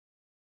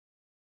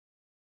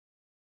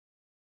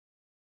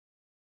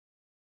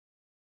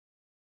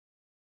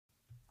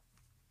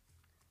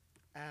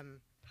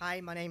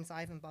Hi, my name's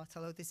Ivan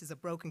Bartolo. This is a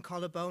broken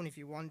collarbone, if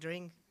you're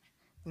wondering.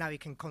 Now you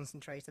can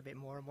concentrate a bit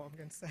more on what I'm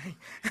going to say.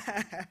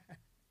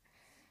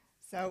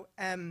 So,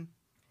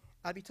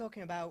 I'll be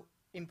talking about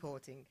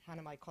importing.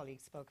 Hannah, my colleague,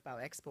 spoke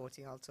about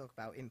exporting. I'll talk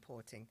about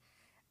importing.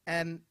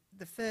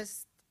 The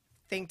first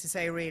thing to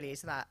say really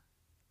is that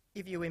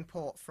if you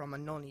import from a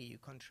non-EU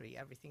country,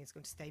 everything is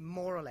going to stay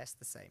more or less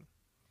the same.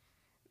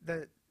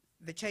 The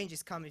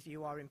changes come if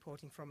you are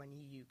importing from an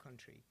EU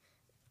country.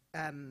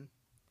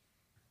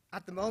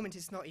 At the moment,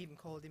 it's not even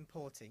called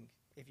importing.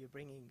 If you're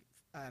bringing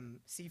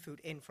seafood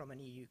in from an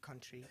EU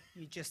country,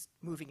 you're just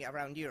moving it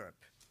around Europe.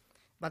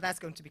 But that's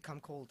going to become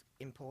called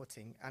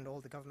importing, and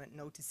all the government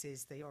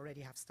notices they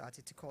already have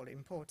started to call it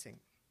importing.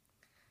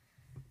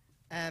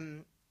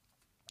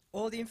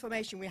 All the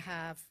information we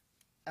have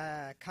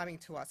coming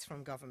to us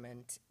from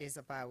government is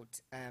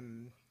about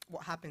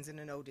what happens in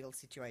a no-deal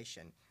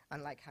situation.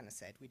 And like Hannah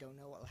said, we don't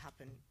know what will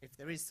happen if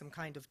there is some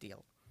kind of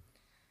deal.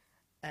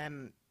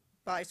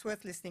 But it's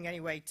worth listening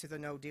anyway to the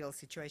no-deal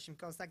situation,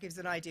 because that gives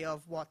an idea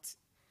of what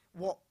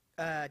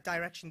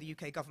direction the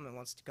UK government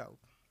wants to go.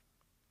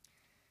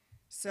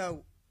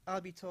 So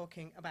I'll be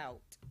talking about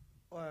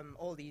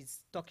all these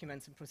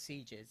documents and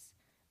procedures.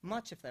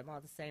 Much of them are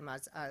the same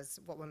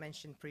as what were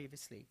mentioned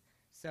previously.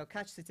 So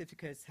catch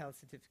certificates, health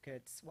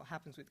certificates, what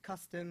happens with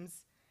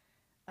customs,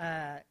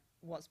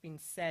 what's been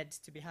said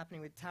to be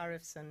happening with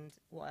tariffs, and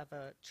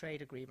whatever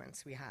trade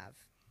agreements we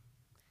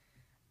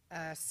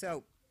have.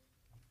 So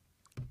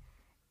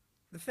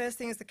the first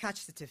thing is the catch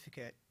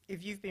certificate.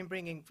 If you've been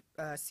bringing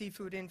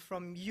seafood in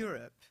from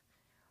Europe,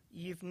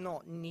 you've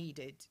not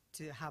needed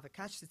to have a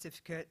catch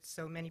certificate,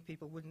 so many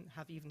people wouldn't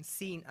have even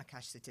seen a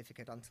catch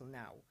certificate until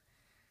now.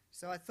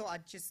 So I thought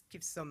I'd just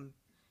give some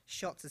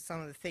shots of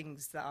some of the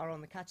things that are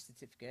on the catch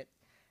certificate.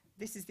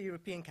 This is the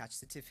European catch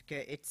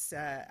certificate. It's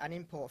an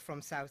import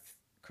from South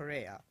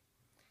Korea.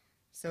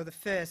 So the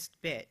first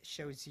bit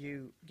gives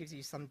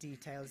you some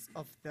details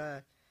of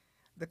the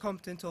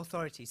competent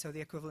authority, so the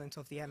equivalent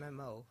of the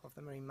MMO, of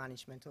the Marine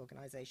Management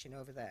Organization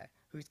over there,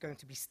 who's going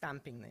to be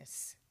stamping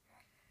this.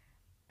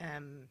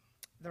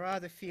 There are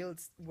the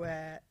fields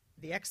where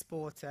the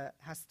exporter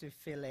has to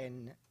fill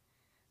in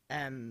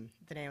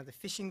the name of the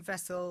fishing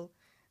vessel,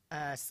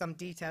 some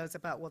details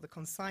about what the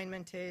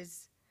consignment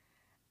is.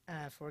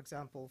 For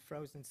example,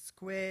 frozen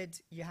squid,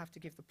 you have to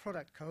give the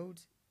product code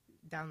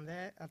down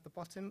there at the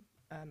bottom,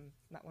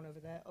 that one over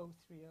there,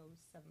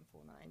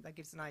 030749. That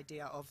gives an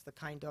idea of the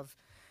kind of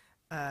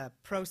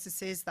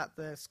processes that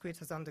the squid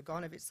has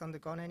undergone, if it's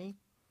undergone any.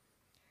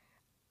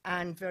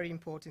 And very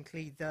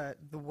importantly, the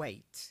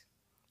weight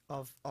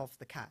of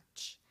the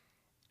catch.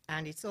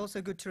 And it's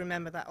also good to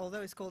remember that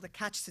although it's called a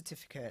catch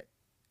certificate,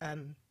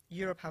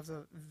 Europe has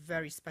a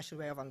very special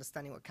way of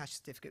understanding what catch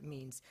certificate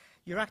means.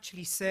 You're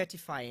actually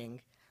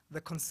certifying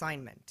the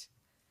consignment.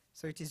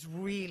 So it is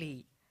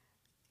really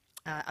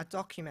a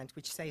document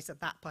which says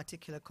that that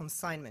particular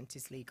consignment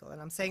is legal.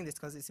 And I'm saying this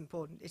because it's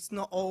important. It's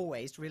not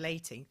always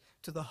relating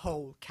to the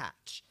whole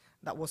catch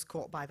that was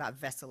caught by that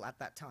vessel at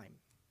that time.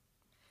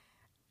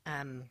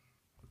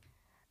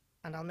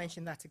 And I'll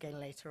mention that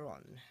again later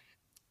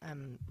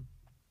on.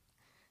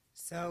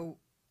 So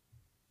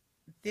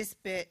this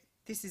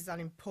is an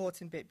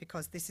important bit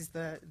because this is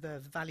the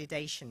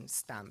validation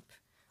stamp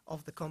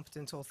of the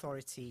competent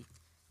authority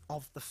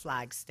of the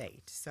flag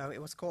state. So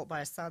it was caught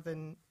by a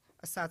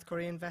South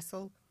Korean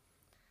vessel,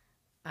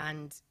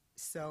 and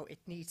so it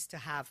needs to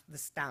have the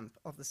stamp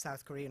of the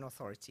South Korean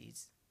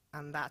authorities,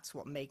 and that's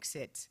what makes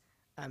it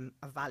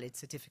a valid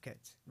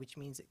certificate, which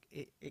means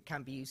it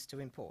can be used to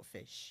import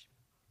fish.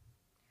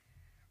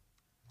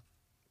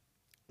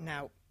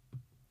 Now,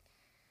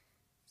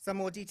 some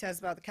more details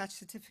about the catch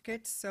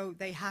certificate. So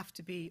they have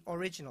to be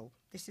original.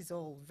 This is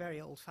all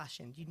very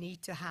old-fashioned. You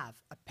need to have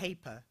a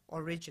paper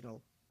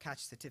original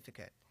catch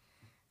certificate.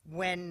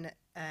 When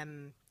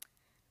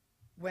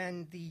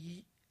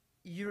the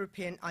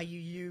European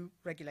IUU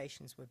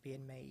regulations were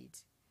being made,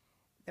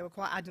 they were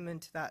quite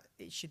adamant that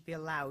it should be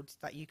allowed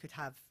that you could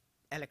have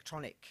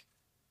electronic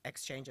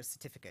exchange of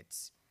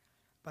certificates.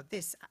 But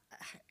this,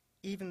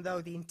 even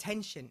though the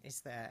intention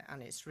is there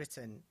and it's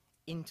written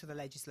into the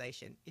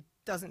legislation, it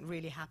doesn't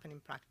really happen in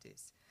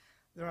practice.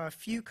 There are a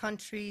few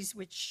countries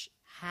which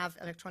have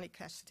electronic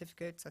catch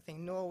certificates. I think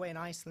Norway and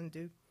Iceland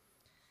do,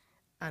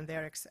 and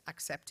they're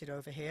accepted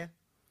over here.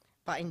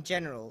 But in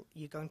general,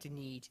 you're going to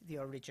need the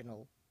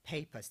original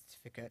paper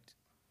certificate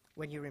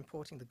when you're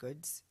importing the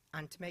goods.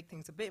 And to make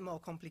things a bit more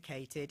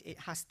complicated, it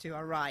has to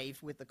arrive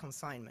with the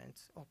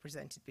consignment or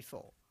presented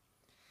before.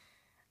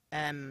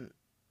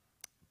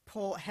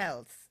 Port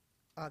Health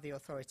are the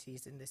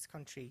authorities in this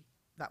country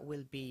that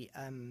will be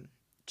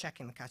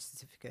checking the catch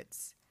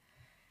certificates.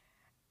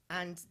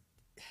 And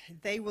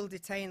they will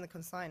detain the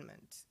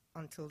consignment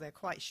until they're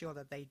quite sure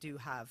that they do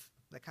have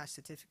the catch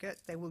certificate.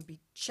 They will be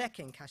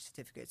checking catch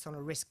certificates on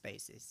a risk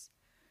basis.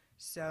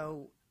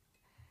 So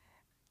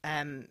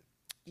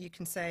you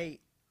can say,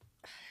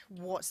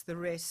 what's the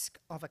risk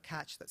of a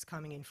catch that's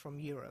coming in from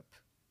Europe?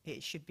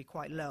 It should be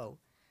quite low.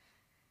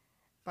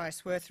 But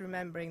it's worth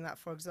remembering that,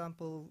 for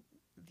example,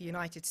 the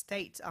United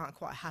States aren't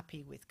quite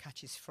happy with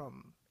catches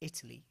from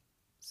Italy.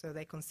 So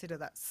they consider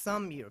that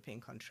some European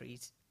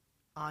countries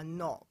are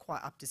not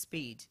quite up to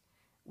speed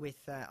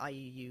with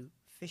IUU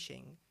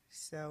fishing.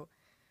 So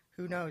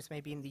who knows,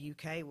 maybe in the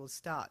UK we'll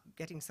start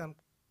getting some,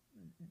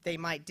 they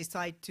might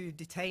decide to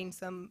detain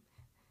some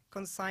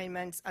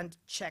consignments and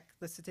check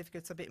the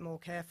certificates a bit more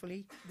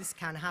carefully. This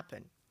can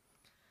happen.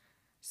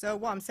 So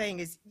what I'm saying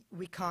is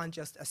we can't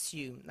just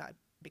assume that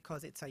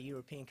because it's a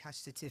European catch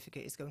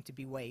certificate it's going to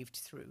be waved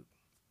through.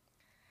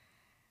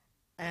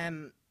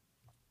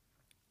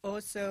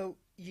 Also,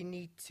 you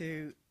need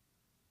to,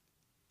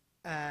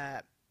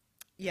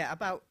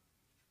 about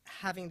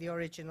having the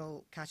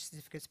original catch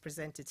certificates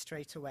presented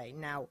straight away.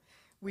 Now,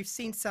 we've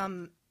seen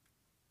some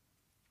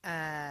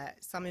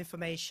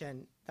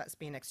information that's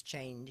been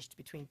exchanged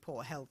between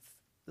port health,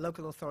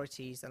 local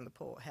authorities and the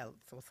port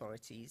health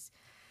authorities.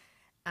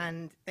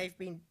 And they've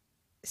been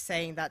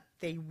saying that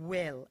they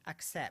will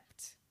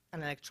accept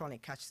an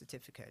electronic catch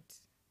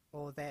certificate,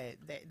 or they're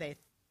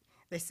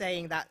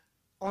saying that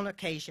on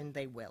occasion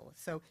they will.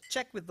 So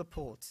check with the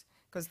port,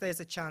 because there's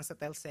a chance that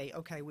they'll say,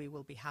 okay, we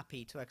will be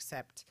happy to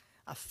accept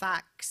a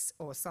fax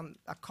or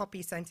a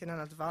copy sent in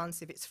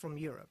advance if it's from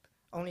Europe,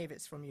 only if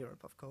it's from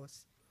Europe, of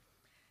course.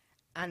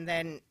 And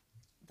then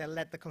they'll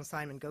let the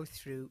consignment go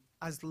through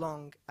as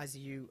long as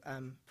you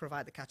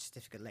provide the catch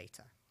certificate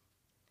later.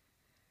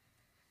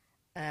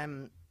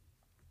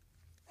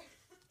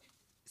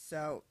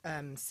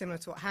 Similar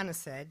to what Hannah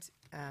said,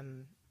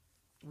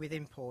 with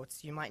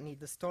imports, you might need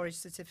the storage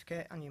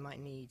certificate and you might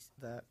need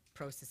the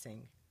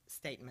processing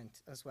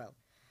statement as well.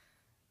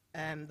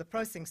 The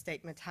processing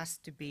statement has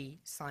to be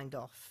signed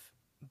off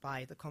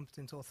by the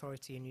competent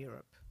authority in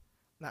Europe.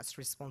 That's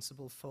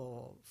responsible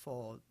for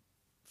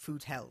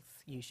food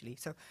health, usually.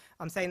 So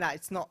I'm saying that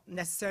it's not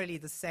necessarily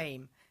the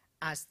same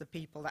as the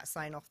people that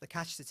sign off the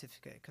catch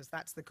certificate, because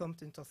that's the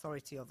competent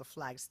authority of the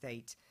flag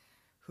state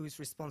who's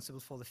responsible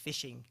for the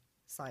fishing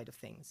side of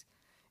things.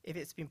 If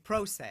it's been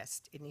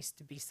processed, it needs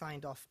to be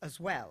signed off as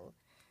well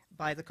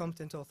by the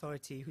competent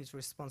authority who's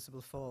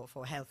responsible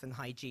for health and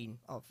hygiene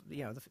of,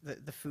 you know,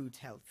 the food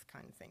health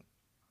kind of thing.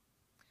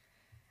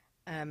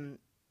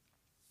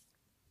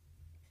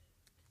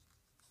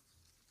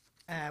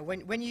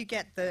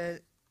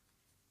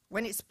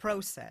 When it's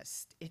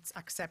processed, it's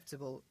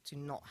acceptable to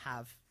not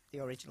have the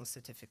original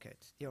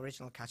certificate, the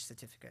original catch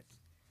certificate.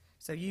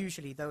 So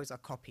usually those are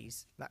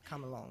copies that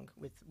come along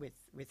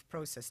with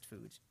processed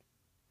food.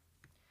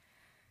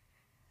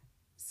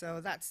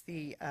 So that's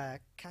the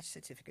catch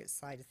certificate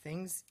side of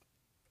things.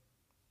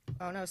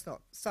 Oh, no, it's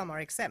not. Some are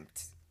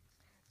exempt.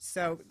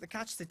 So the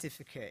catch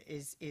certificate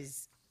is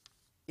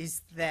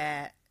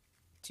there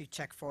to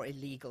check for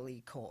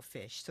illegally caught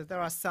fish. So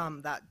there are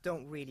some that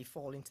don't really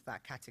fall into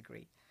that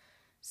category.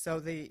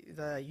 So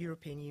the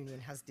European Union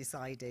has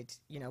decided,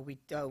 you know, we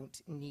don't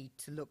need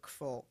to look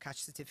for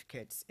catch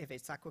certificates if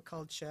it's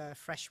aquaculture,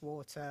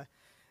 freshwater,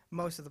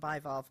 most of the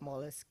bivalve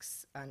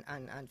mollusks,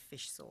 and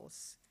fish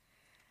source.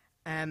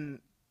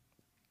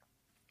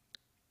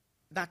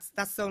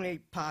 That's only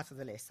part of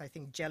the list. I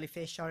think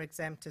jellyfish are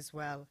exempt as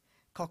well.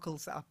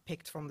 Cockles that are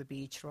picked from the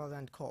beach rather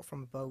than caught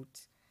from a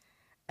boat.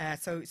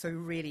 So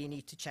really you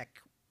need to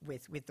check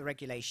with the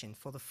regulation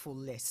for the full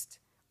list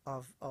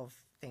of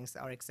things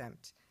that are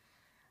exempt.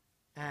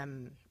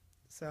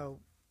 So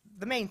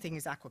the main thing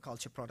is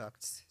aquaculture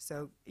products.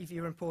 So if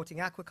you're importing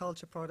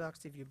aquaculture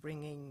products, if you're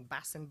bringing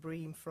bass and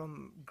bream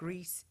from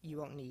Greece, you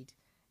won't need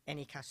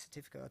any catch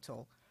certificate at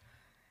all.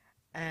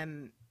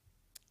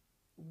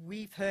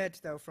 We've heard,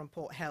 though, from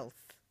Port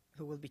Health,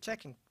 who will be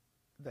checking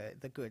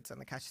the goods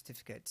and the catch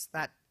certificates,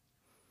 that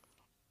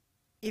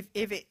if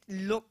it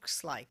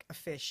looks like a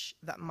fish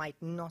that might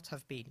not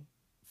have been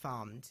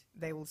farmed,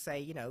 they will say,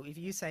 you know, if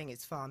you're saying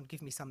it's farmed,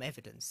 give me some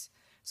evidence.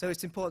 So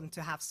it's important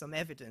to have some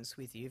evidence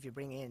with you if you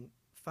bring in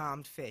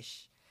farmed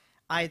fish,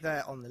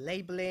 either on the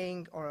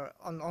labeling or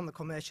on the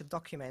commercial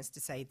documents to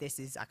say this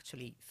is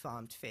actually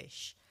farmed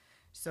fish,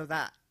 so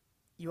that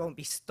you won't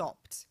be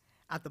stopped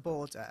at the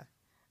border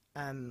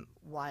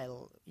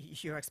while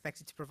you're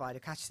expected to provide a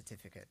catch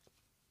certificate.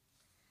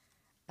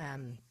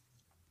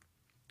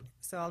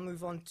 So I'll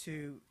move on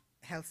to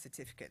health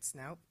certificates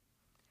now.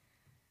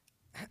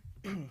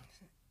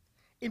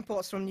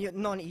 Imports from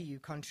non-EU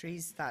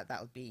countries,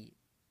 that'll be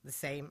the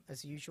same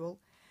as usual.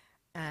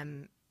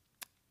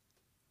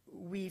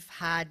 We've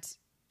had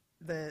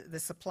the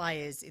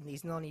suppliers in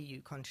these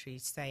non-EU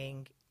countries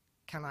saying,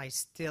 can I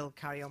still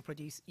carry on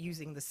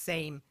using the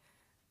same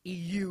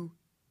EU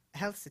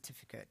health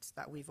certificates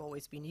that we've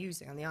always been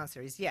using? And the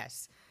answer is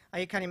yes.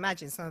 You can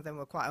imagine some of them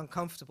were quite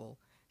uncomfortable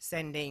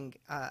sending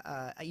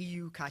a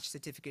EU catch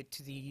certificate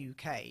to the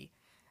UK,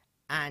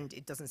 and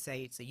it doesn't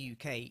say it's a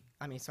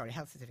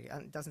health certificate,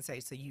 and it doesn't say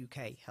it's a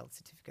UK health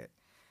certificate.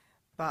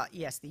 But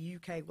yes, the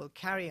UK will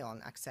carry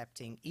on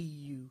accepting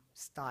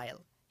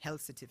EU-style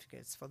health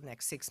certificates for the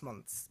next 6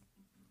 months,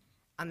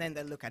 and then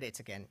they'll look at it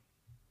again.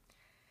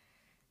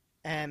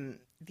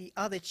 The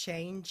other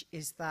change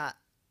is that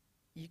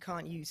you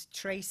can't use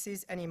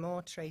traces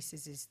anymore.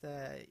 Traces is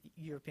the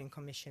European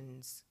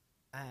Commission's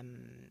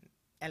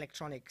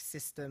electronic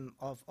system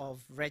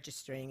of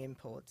registering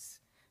imports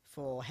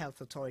for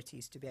health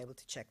authorities to be able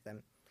to check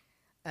them.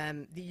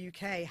 The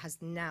UK has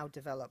now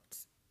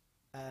developed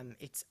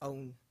its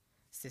own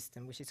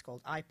system, which is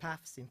called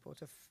IPAFS,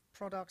 Import of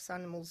Products,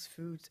 Animals,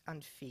 Food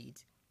and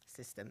Feed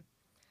System.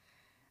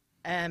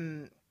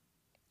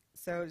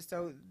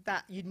 So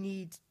that you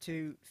need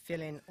to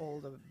fill in all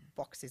the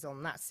boxes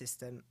on that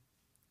system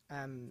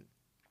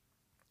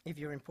if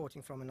you're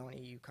importing from a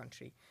non-EU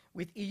country.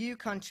 With EU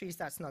countries,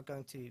 that's not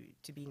going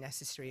to be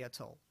necessary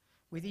at all.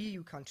 With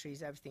EU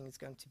countries, everything is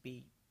going to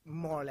be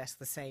more or less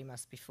the same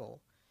as before,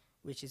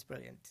 which is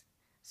brilliant.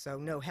 So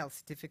no health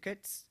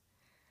certificates.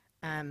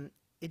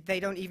 They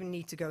don't even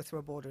need to go through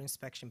a border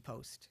inspection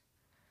post.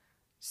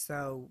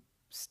 So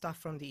stuff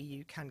from the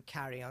EU can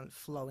carry on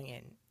flowing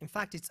in. In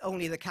fact, it's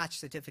only the catch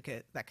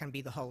certificate that can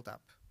be the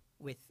hold-up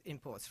with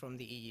imports from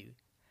the EU.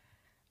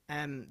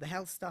 The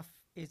health stuff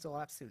is all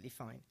absolutely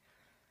fine.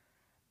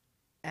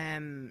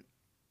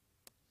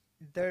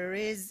 There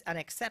is an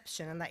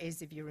exception, and that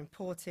is if you're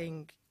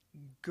importing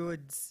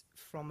goods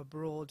from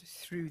abroad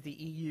through the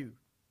EU.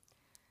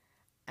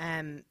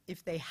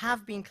 If they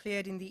have been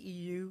cleared in the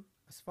EU,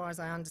 as far as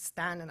I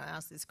understand, and I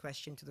asked this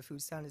question to the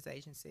Food Standards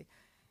Agency,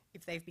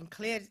 if they've been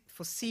cleared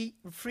for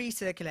free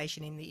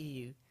circulation in the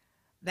EU,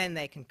 then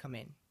they can come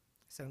in.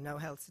 So no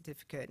health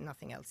certificate,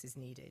 nothing else is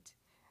needed.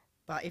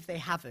 But if they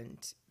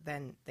haven't,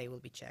 then they will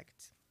be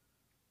checked.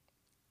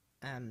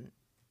 And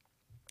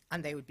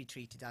they would be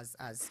treated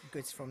as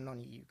goods from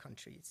non-EU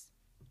countries.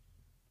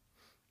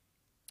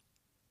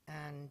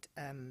 And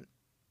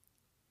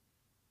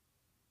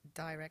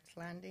direct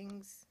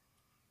landings.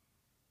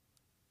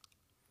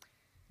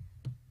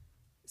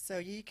 So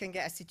you can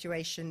get a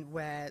situation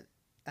where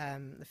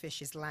the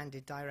fish is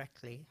landed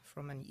directly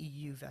from an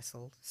EU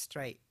vessel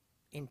straight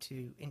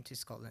into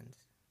Scotland,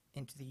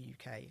 into the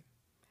UK.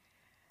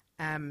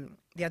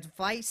 The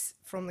advice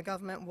from the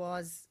government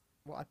was,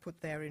 what I put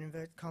there in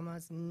inverted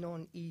commas,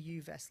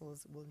 non-EU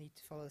vessels will need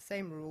to follow the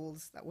same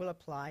rules that will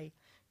apply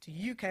to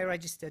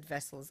UK-registered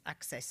vessels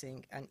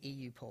accessing an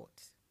EU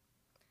port.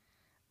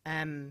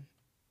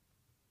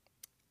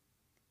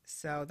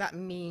 So that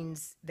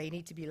means they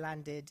need to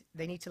land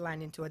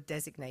into a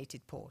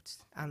designated port,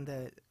 and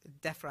the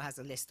DEFRA has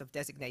a list of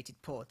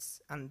designated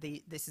ports, and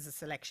this is a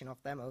selection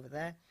of them over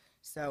there.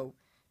 So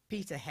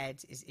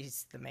Peterhead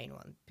is the main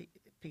one.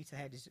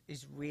 Peterhead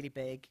is really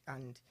big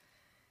and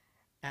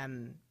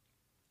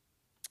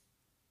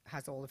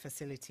has all the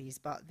facilities,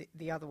 but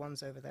the other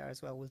ones over there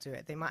as well will do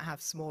it. They might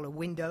have smaller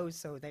windows,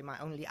 so they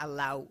might only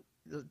allow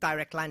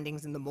direct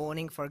landings in the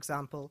morning, for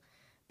example.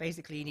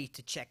 Basically, you need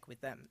to check with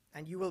them,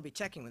 and you will be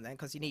checking with them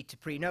because you need to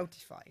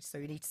pre-notify. So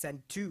you need to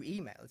send 2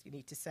 emails. You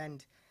need to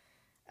send,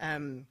 I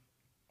mean,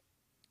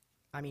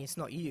 it's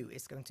not you,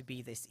 it's going to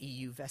be this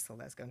EU vessel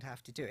that's going to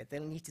have to do it.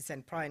 They'll need to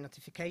send prior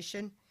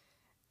notification,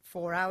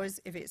 4 hours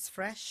if it's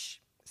fresh,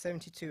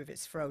 72 if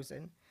it's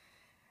frozen,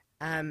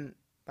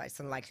 but it's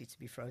unlikely to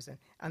be frozen.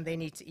 And they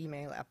need to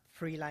email a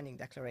pre-landing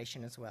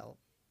declaration as well.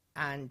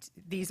 And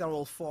these are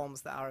all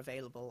forms that are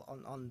available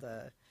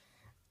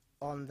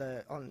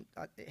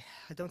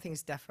I don't think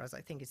it's DEFRA's, I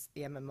think it's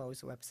the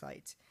MMO's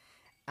website.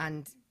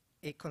 And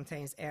it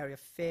contains area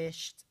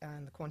fished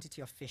and the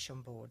quantity of fish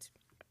on board.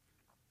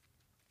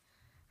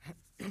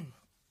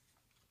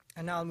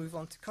 And now I'll move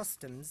on to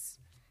customs.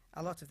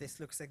 A lot of this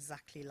looks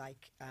exactly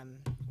like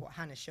what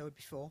Hannah showed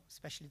before,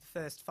 especially the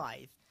first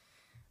 5.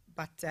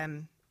 But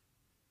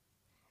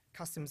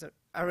customs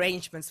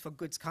arrangements for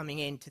goods coming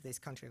into this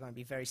country are going to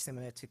be very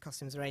similar to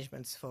customs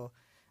arrangements for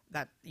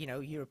that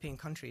European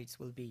countries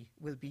will be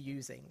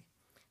using.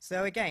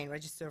 So again,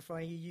 register for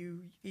a EU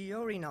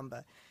EORI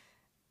number.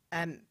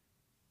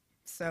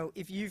 So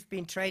if you've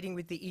been trading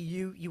with the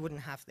EU, you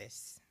wouldn't have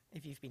this.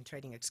 If you've been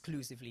trading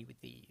exclusively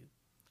with the EU,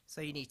 so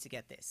you need to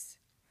get this.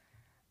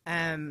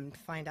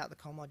 Find out the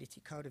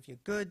commodity code of your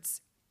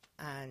goods,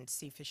 and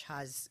Seafish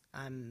has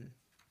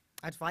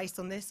advice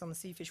on this on the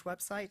Seafish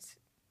website.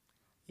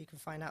 You can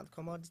find out the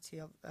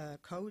commodity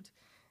code.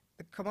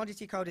 The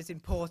commodity code is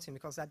important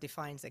because that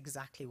defines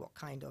exactly what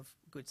kind of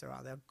goods there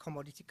are. There are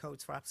commodity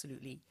codes for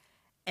absolutely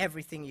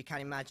everything you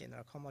can imagine. There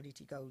are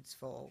commodity codes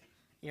for,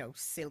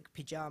 silk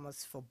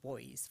pajamas for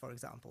boys, for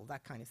example,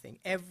 that kind of thing.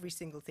 Every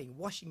single thing,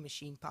 washing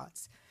machine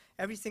parts,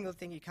 every single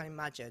thing you can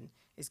imagine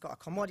has got a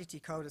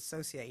commodity code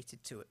associated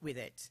with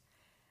it.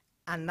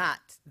 And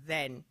that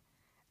then,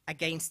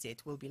 against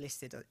it, will be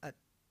listed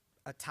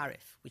a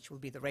tariff, which will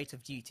be the rate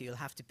of duty you'll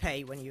have to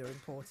pay when you're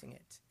importing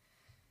it.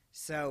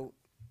 So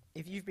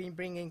if you've been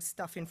bringing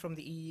stuff in from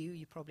the EU,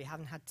 you probably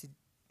haven't had to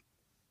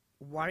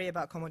worry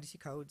about commodity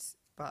codes,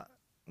 but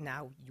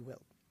now you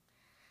will.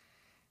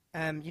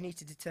 You need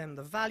to determine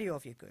the value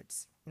of your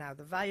goods. Now,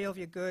 the value of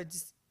your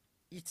goods,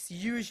 it's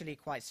usually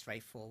quite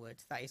straightforward.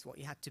 That is what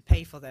you had to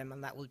pay for them,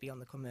 and that will be on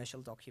the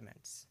commercial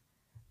documents.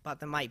 But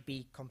there might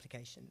be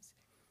complications.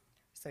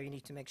 So you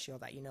need to make sure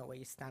that you know where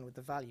you stand with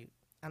the value.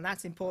 And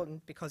that's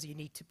important because you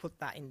need to put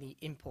that in the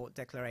import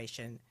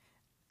declaration,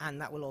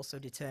 and that will also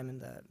determine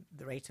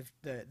the rate of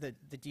the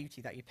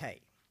duty that you pay.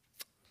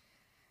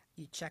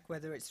 You check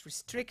whether it's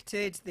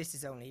restricted. This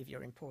is only if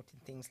you're importing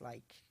things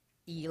like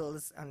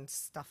eels and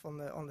stuff on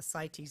the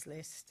CITES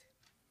list.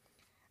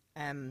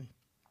 When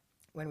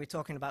we're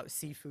talking about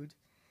seafood,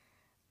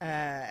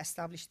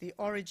 establish the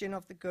origin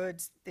of the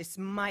goods. This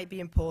might be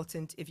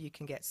important if you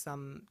can get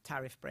some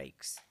tariff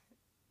breaks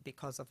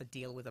because of a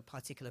deal with a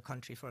particular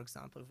country, for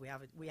example. If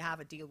we have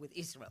a deal with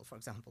Israel, for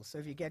example. So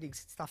if you're getting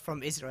stuff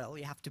from Israel,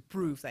 you have to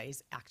prove that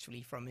it's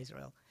actually from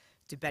Israel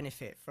to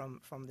benefit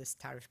from this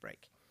tariff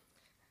break.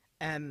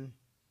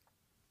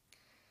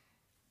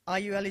 Are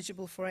you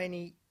eligible for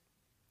any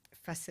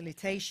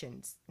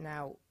facilitations?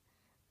 Now,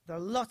 there are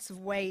lots of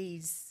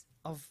ways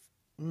of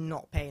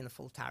not paying the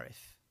full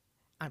tariff,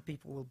 and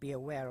people will be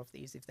aware of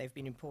these if they've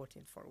been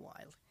importing for a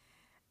while.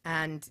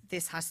 And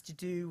this has to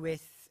do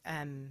with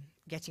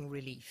getting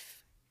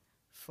relief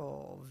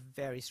for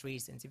various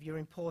reasons. If you're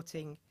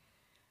importing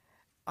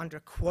under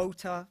a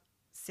quota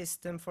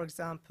system, for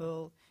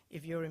example,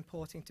 if you're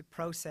importing to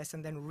process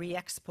and then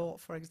re-export,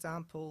 for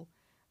example,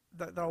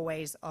 there are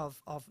ways of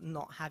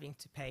not having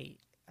to pay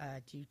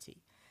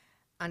duty.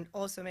 And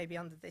also maybe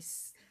under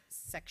this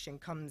section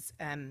comes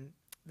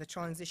the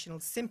transitional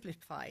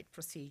simplified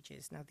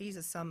procedures. Now, these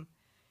are some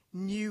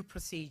new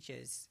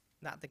procedures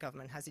that the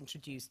government has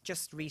introduced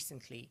just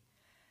recently,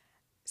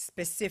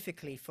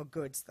 specifically for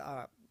goods that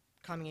are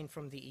coming in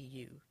from the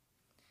EU.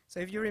 So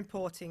if you're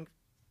importing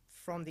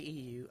from the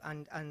EU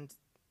and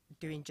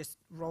doing just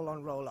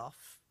roll-on,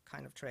 roll-off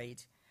kind of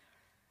trade,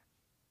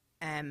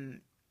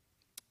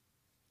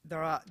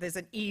 there's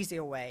an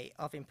easier way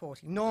of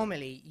importing.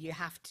 Normally, you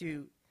have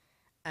to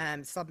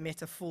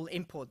submit a full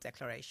import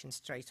declaration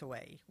straight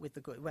away with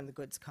the when the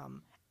goods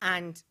come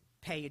and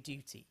pay a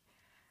duty.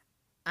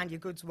 And your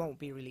goods won't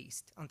be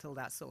released until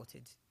that's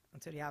sorted,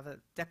 until you have a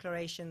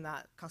declaration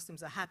that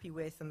customs are happy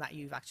with and that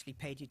you've actually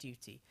paid your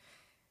duty.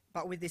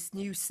 But with this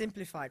new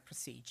simplified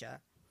procedure,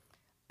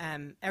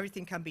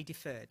 everything can be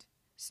deferred.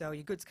 So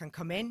your goods can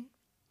come in,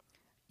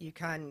 you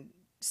can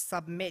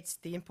submit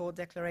the import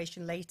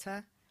declaration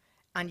later,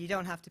 and you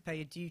don't have to pay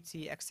a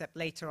duty except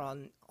later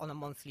on a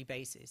monthly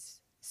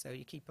basis. So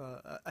you keep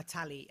a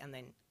tally, and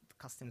then the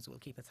customs will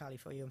keep a tally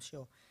for you, I'm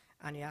sure,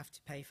 and you have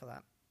to pay for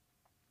that.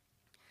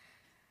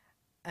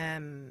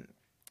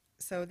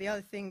 So the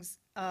other things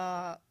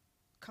are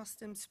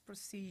customs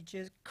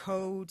procedures,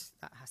 code,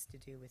 that has to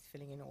do with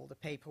filling in all the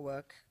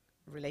paperwork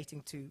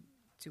relating to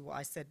what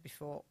I said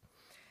before.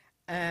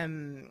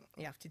 You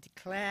have to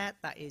declare,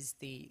 that is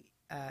the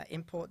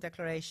import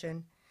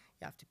declaration.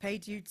 You have to pay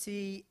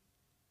duty,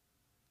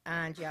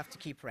 and you have to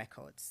keep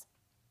records.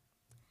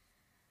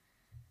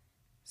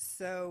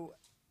 So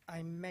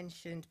I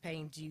mentioned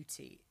paying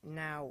duty.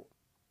 Now,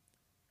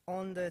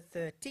 on the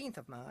 13th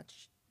of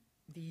March,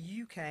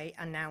 the UK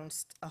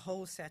announced a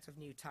whole set of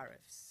new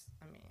tariffs.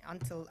 I mean,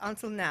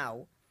 until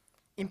now,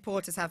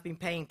 importers have been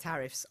paying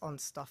tariffs on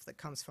stuff that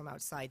comes from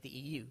outside the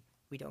EU.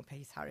 We don't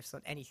pay tariffs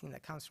on anything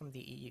that comes from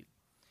the EU,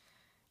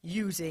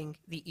 using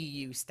the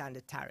EU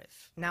standard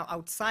tariff. Now,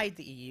 outside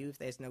the EU, if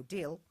there's no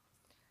deal,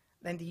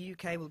 then the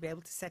UK will be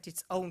able to set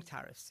its own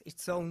tariffs,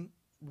 its own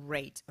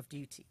rate of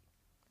duty.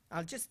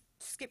 I'll just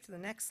skip to the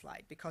next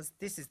slide because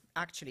this is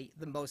actually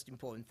the most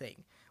important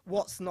thing.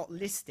 What's not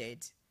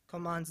listed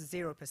commands a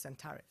 0%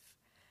 tariff.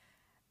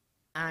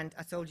 And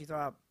I told you there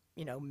are,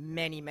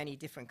 many, many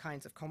different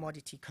kinds of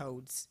commodity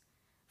codes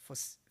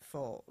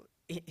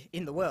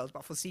in the world,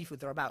 but for seafood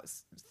there are about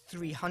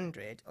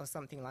 300 or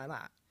something like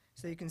that.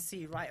 So you can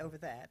see right over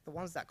there, the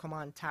ones that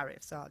command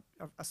tariffs are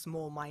a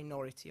small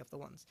minority of the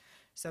ones.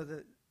 So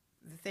the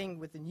thing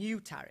with the new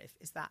tariff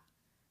is that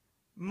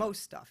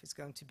most stuff is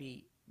going to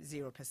be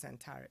 0%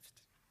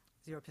 tariffed,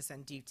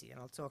 0% duty, and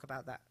I'll talk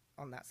about that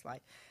on that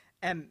slide.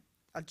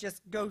 I'll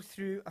just go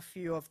through a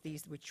few of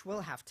these which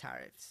will have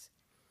tariffs.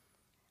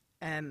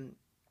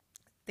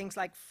 Things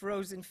like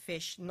frozen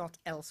fish not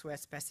elsewhere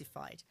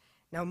specified.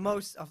 Now,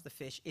 most of the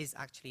fish is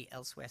actually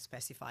elsewhere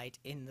specified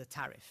in the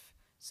tariff.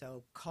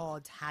 So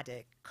cod,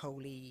 haddock,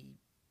 coley,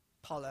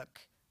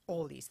 pollock,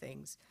 all these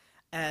things.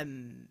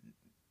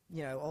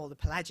 All the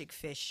pelagic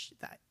fish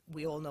that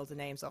we all know the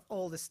names of,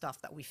 all the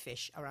stuff that we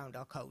fish around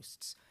our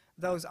coasts.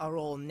 Those are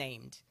all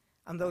named,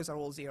 and those are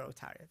all zero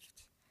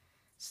tariffed.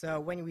 So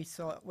when we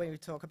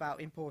talk about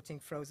importing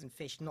frozen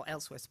fish not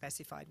elsewhere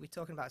specified, we're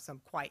talking about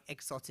some quite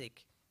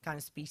exotic kind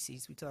of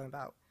species. We're talking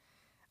about,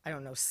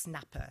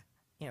 snapper,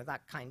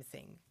 that kind of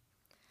thing.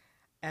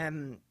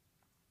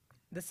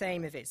 The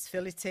same if it's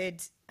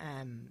filleted,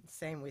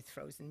 same with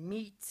frozen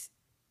meat.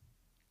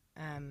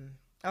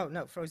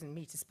 Frozen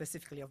meat is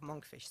specifically of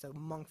monkfish, so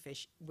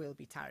monkfish will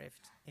be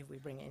tariffed if we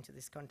bring it into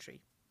this country.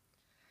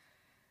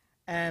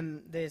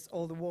 There's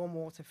all the warm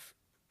water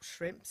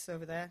shrimps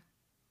over there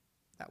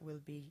that will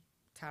be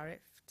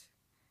tariffed,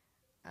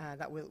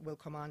 that will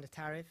command a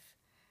tariff.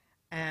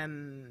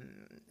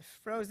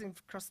 Frozen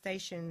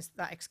crustaceans,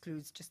 that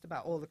excludes just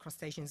about all the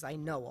crustaceans I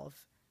know of,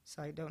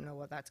 so I don't know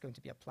what that's going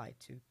to be applied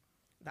to,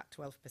 that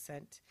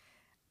 12%.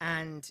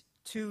 And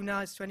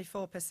tuna is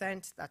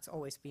 24%, that's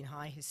always been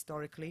high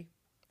historically,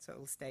 so it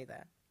will stay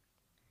there.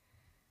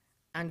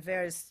 And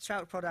various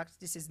trout products.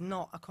 This is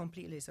not a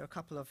complete list. There are a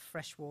couple of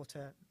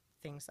freshwater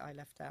things I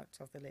left out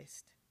of the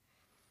list.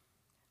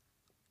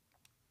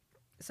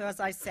 So as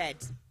I said,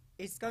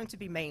 it's going to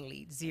be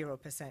mainly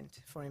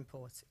 0% for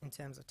imports in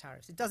terms of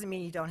tariffs. It doesn't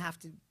mean you don't have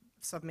to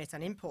submit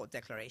an import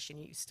declaration.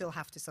 You still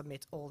have to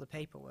submit all the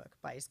paperwork,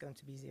 but it's going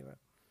to be 0.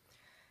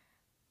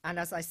 And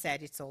as I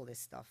said, it's all this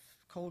stuff.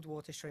 Cold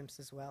water shrimps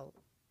as well.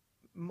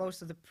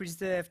 Most of the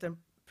preserved and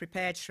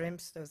prepared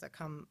shrimps, those that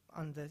come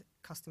under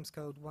Customs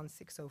Code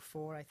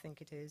 1604, I think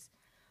it is.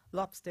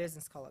 Lobsters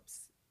and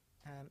scallops,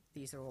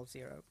 these are all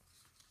 0.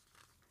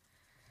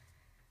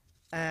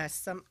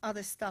 Some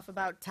other stuff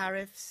about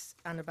tariffs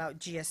and about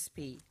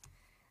GSP.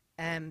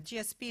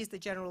 GSP is the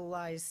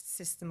Generalized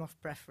System of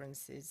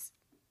Preferences.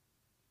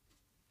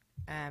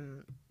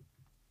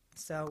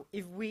 So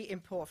if we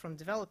import from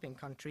developing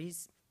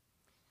countries,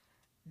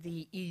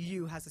 the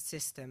EU has a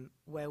system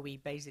where we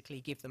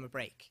basically give them a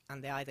break,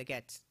 and they either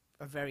get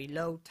a very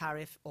low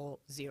tariff or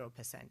 0%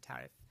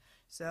 tariff.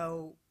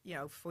 So, you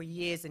know, for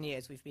years and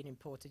years we've been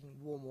importing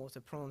warm water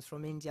prawns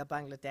from India,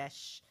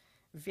 Bangladesh,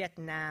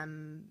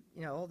 Vietnam,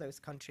 you know, all those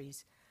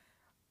countries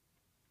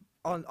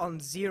on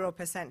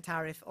 0%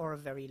 tariff or a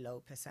very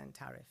low %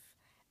 tariff.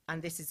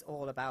 And this is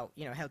all about,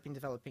 you know, helping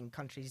developing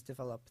countries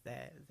develop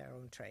their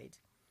own trade.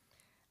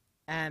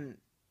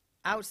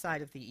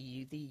 Outside of the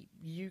EU, the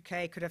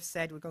UK could have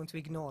said we're going to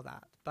ignore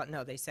that, but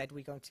no, they said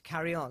we're going to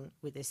carry on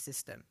with this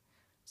system.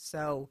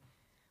 So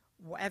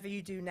whatever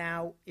you do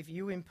now, if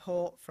you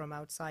import from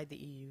outside the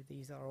EU,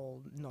 these are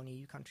all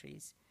non-EU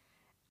countries,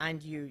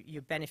 and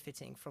you're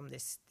benefiting from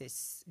this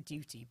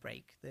duty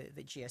break,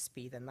 the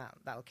GSP, then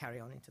that'll carry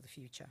on into the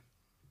future.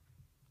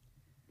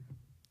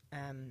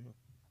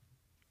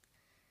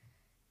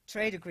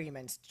 Trade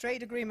agreements.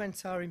 Trade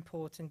agreements are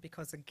important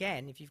because,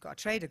 again, if you've got a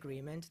trade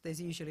agreement, there's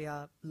usually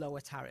a lower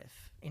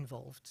tariff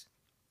involved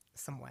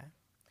somewhere.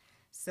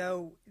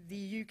 So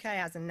the UK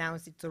has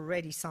announced it's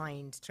already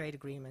signed trade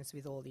agreements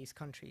with all these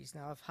countries.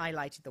 Now, I've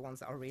highlighted the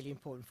ones that are really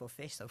important for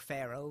fish, so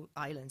Faroe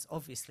Islands,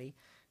 obviously.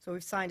 So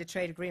we've signed a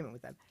trade agreement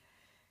with them.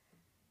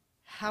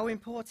 How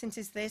important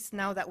is this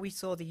now that we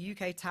saw the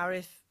UK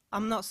tariff?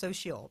 I'm not so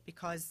sure,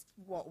 because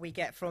what we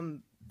get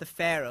from the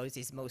Faroes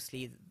is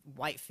mostly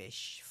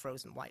whitefish,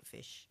 frozen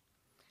whitefish.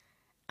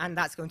 And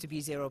that's going to be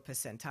 0%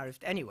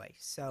 tariffed anyway.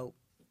 So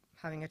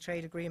having a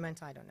trade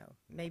agreement, I don't know.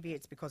 Maybe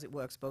it's because it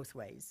works both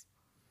ways.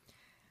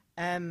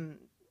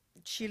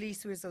 Chile,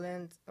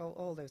 Switzerland,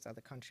 all those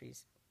other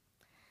countries.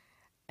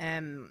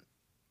 Liam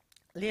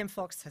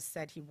Fox has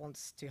said he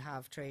wants to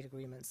have trade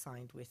agreements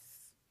signed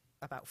with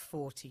about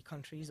 40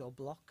 countries or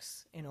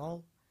blocks in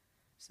all.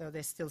 So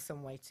there's still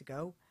some way to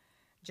go.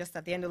 Just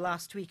at the end of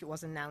last week, it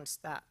was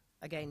announced that,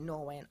 again,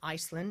 Norway and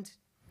Iceland,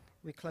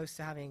 we're close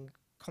to having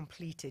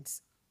completed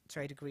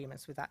trade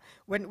agreements with that.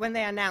 When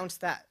they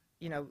announced that,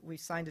 you know, we've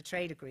signed a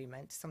trade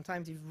agreement,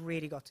 sometimes you've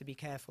really got to be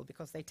careful,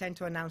 because they tend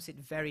to announce it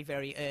very,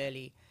 very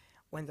early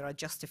when there are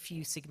just a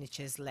few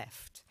signatures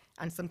left.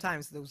 And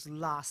sometimes those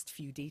last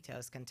few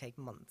details can take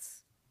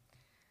months.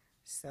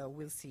 So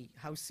we'll see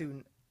how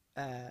soon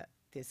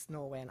this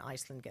Norway and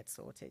Iceland get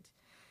sorted.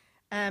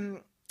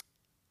 And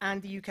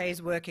the UK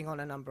is working on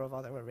a number of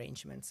other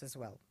arrangements as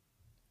well.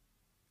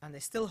 And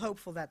they're still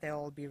hopeful that they'll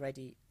all be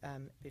ready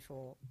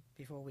before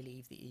we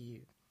leave the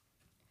EU.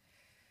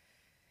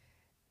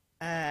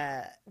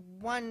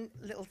 One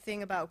little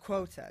thing about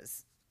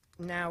quotas.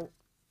 Now,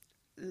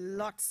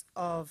 lots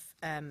of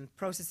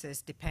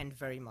processors depend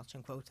very much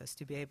on quotas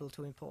to be able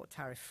to import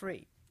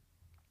tariff-free.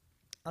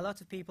 A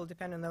lot of people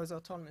depend on those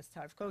autonomous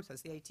tariff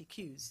quotas, the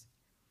ATQs.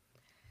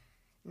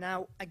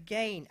 Now,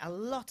 again, a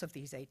lot of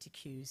these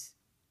ATQs,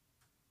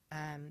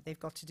 they've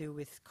got to do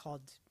with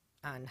cod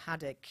and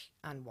haddock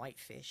and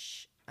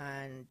whitefish,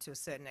 and to a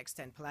certain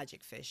extent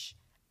pelagic fish,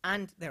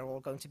 and they're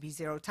all going to be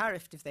 0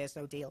 tariffed if there's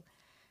no deal.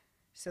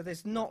 So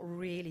there's not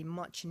really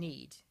much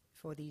need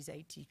for these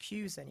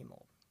ATQs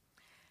anymore.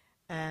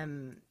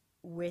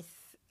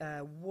 With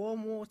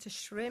warm water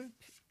shrimp,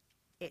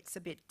 it's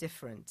a bit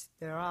different.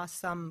 There are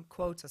some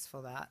quotas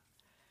for that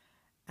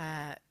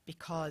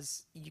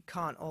because you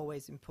can't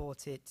always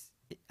import it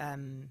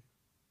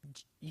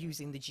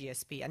using the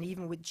GSP. And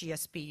even with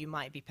GSP, you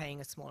might be paying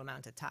a small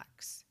amount of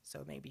tax,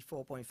 so maybe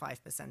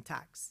 4.5%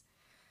 tax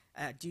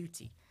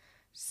duty.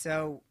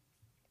 So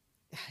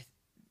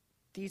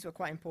these were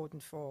quite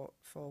important for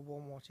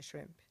warm water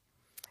shrimp.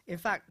 In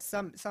fact,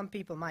 some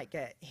people might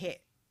get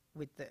hit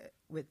with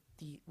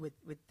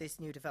this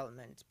new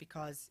development,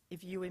 because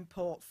if you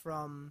import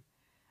from,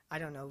 I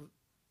don't know,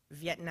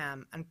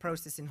 Vietnam and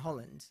process in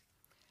Holland,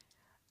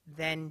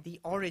 then the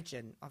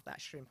origin of that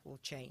shrimp will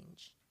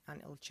change,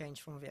 and it will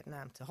change from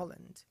Vietnam to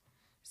Holland.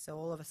 So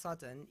all of a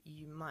sudden,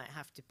 you might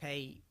have to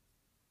pay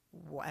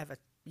whatever,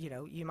 you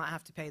know, you might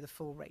have to pay the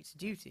full rate of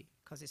duty,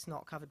 because it's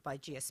not covered by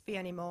GSP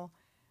anymore.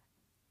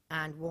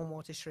 And warm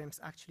water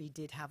shrimps actually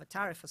did have a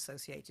tariff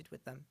associated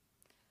with them.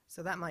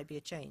 So that might be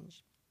a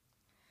change.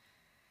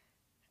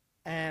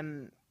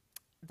 There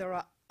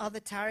are other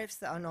tariffs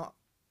that are not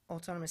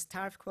autonomous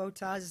tariff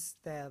quotas.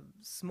 They're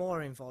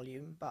smaller in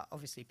volume, but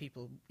obviously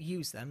people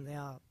use them. They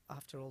are,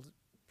 after all,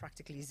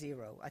 practically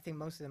zero. I think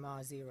most of them are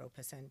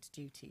 0%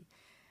 duty.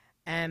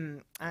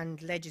 And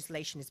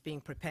legislation is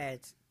being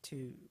prepared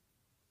to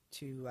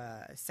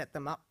set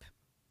them up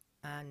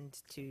and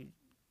to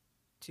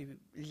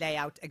lay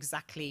out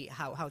exactly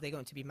how they're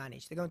going to be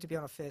managed. They're going to be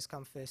on a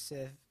first-come,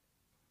 first-served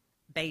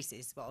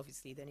basis, but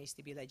obviously there needs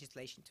to be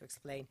legislation to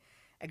explain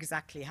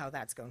exactly how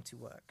that's going to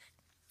work.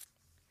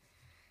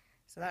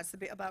 So that's a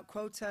bit about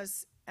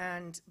quotas.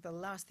 And the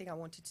last thing I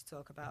wanted to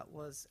talk about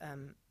was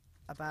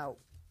about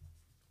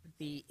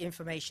the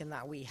information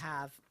that we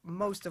have.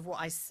 Most of what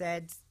I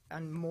said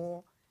and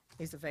more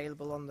is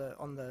available on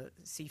the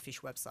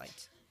Seafish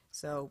website.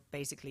 So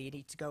basically you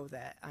need to go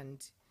there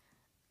and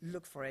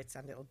look for it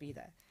and it'll be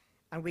there.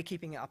 And we're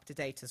keeping it up to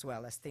date as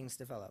well as things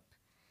develop.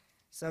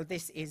 So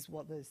this is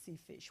what the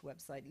Seafish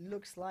website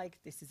looks like.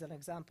 This is an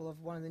example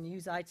of one of the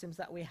news items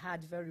that we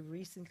had very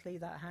recently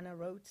that Hannah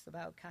wrote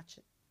about catch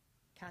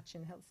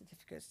and health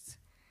certificates.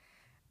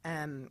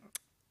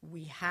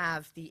 We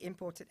have the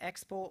import and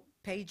export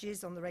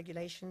pages on the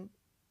regulation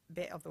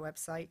bit of the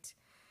website.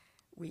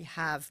 We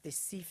have this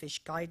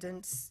Seafish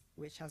guidance,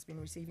 which has been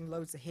receiving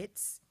loads of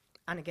hits,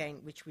 and again,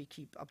 which we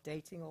keep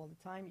updating all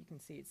the time. You can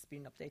see it's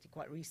been updated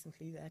quite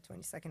recently there,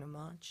 22nd of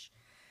March.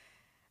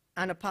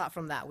 And apart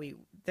from that,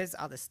 there's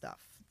other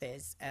stuff.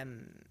 There's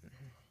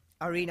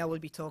Arena will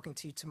be talking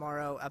to you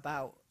tomorrow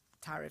about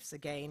tariffs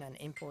again and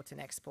import and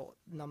export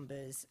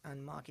numbers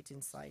and market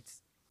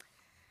insights.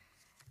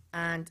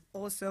 And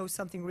also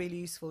something really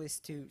useful is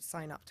to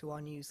sign up to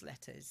our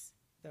newsletters.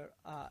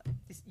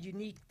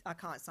 I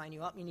can't sign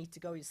you up. You need to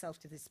go yourself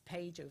to this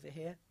page over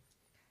here.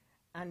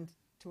 And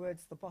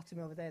towards the bottom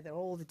over there, there are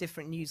all the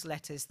different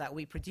newsletters that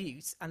we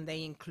produce, and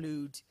they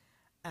include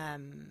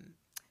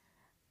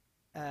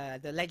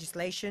the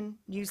legislation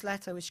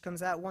newsletter, which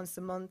comes out once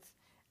a month,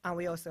 and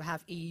we also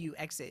have EU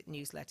exit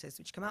newsletters,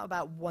 which come out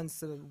about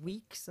once a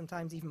week,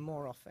 sometimes even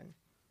more often.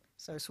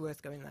 So it's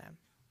worth going there.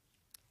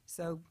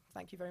 So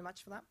thank you very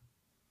much for that.